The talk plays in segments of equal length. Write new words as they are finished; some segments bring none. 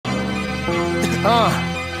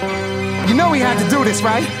You know we had to do this,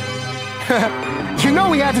 right? You know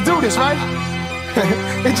we had to do this, right?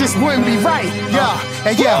 It just wouldn't be right, yeah.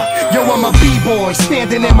 And yeah, yo, I'm a B-boy,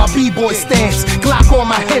 standing in my B-boy stance. Glock on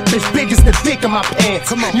my hip, as big as the dick in my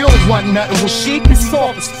pants. You don't want nothing with sheep, it's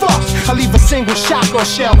soft as fuck. I leave a single shotgun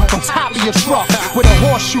shell on top of your truck with a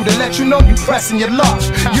horseshoe to let you know you pressing your luck.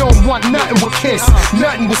 You don't want nothing with Kiss,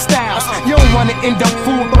 nothing with Styles. You don't wanna end up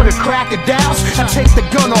fooled or the crocodiles. I take the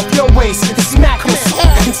gun off your waist and smack your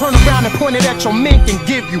head and turn around and point it at your mink and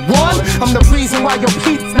give you one. I'm the reason why your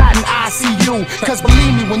Pete's not in ICU. Cause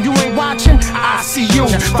believe me, when you ain't watching, I see you.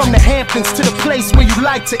 From the Hamptons to the place where you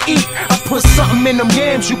like to eat, I put something in them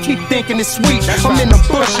yams you keep thinking is sweet. I'm in the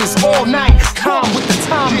bushes all night, calm with the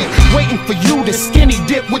Tommy, waiting for you to skinny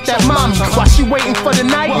dip with that mommy. While she waiting for the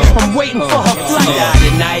night, I'm waiting for her flight. Nah,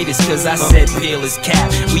 tonight is cause I said peel is cap.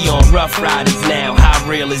 We on Rough Riders now, how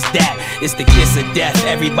real is that? It's the kiss of death,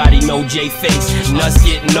 everybody know J Face. Nuts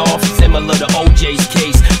getting off, similar to OJ's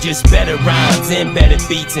case. Just better rhymes and better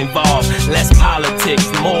beats involved. Less politics,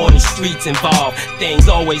 more the streets involved. Things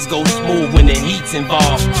always go smooth when the heat's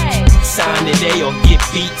involved. Sign today or get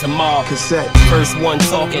beat tomorrow. Cassette. First one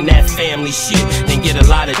talking that family shit, then get a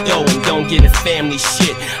lot of dough and don't get a family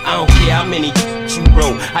shit. I don't care how many you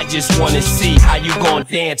wrote, I just wanna see how you gon'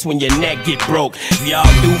 dance when your neck get broke. If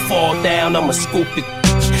y'all do fall down, I'ma scoop the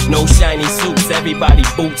no shiny suits, everybody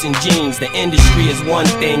boots and jeans. The industry is one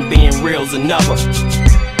thing, being real's another.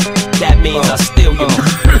 That means I steal your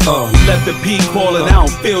Let the P call it, I don't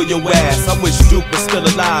feel your ass. I wish Duke was still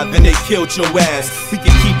alive and they killed your ass. We can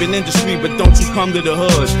keep an industry, but don't you come to the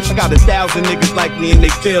hood. I got 1,000 niggas like me and they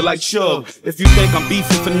feel like Suge. If you think I'm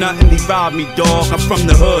beefing for nothing, they rob me, dog. I'm from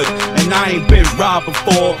the hood, and I ain't been robbed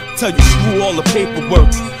before. Tell you screw all the paperwork.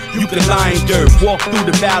 You can lie in dirt, walk through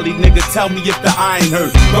the valley, nigga, tell me if the iron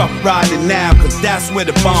hurt. Rough riding now, cause that's where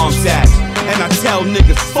the bomb's at. And I tell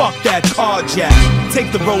niggas, fuck that car jack.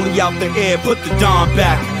 Take the rollie out the air, put the Don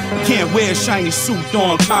back. Can't wear a shiny suit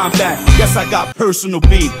on combat. Guess I got personal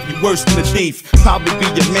beef, you worse than a thief. Probably be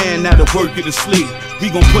your man that'll work you to sleep. We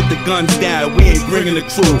gon' put the guns down, we ain't bringing the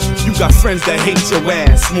crew. You got friends that hate your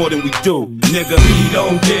ass more than we do, nigga. We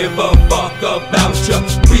don't give a fuck about ya.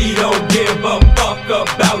 We don't give a fuck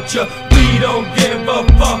about ya. We don't give a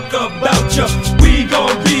fuck about ya. We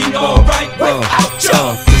gon' be alright without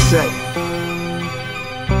ya. Cassette.